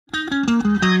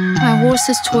horse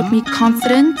has taught me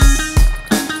confidence,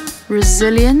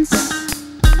 resilience.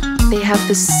 They have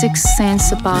this sixth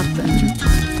sense about them.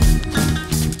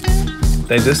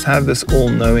 They just have this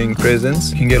all-knowing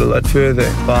presence. You can get a lot further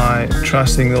by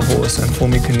trusting the horse and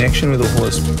forming connection with the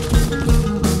horse.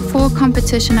 For a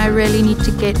competition, I really need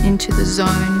to get into the zone.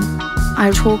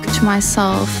 I talk to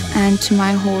myself and to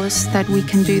my horse that we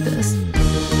can do this.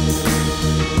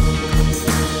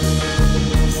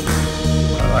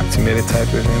 I like to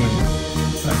meditate with him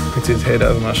and put his head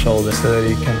over my shoulder so that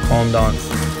he can calm down.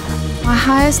 My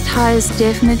highest high is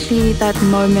definitely that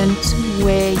moment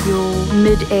where you're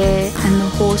mid-air and the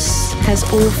horse has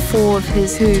all four of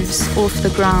his hooves off the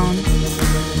ground.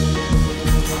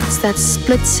 It's that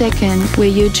split second where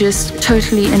you're just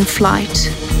totally in flight.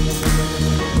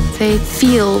 They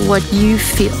feel what you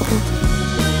feel.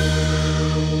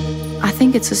 I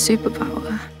think it's a superpower.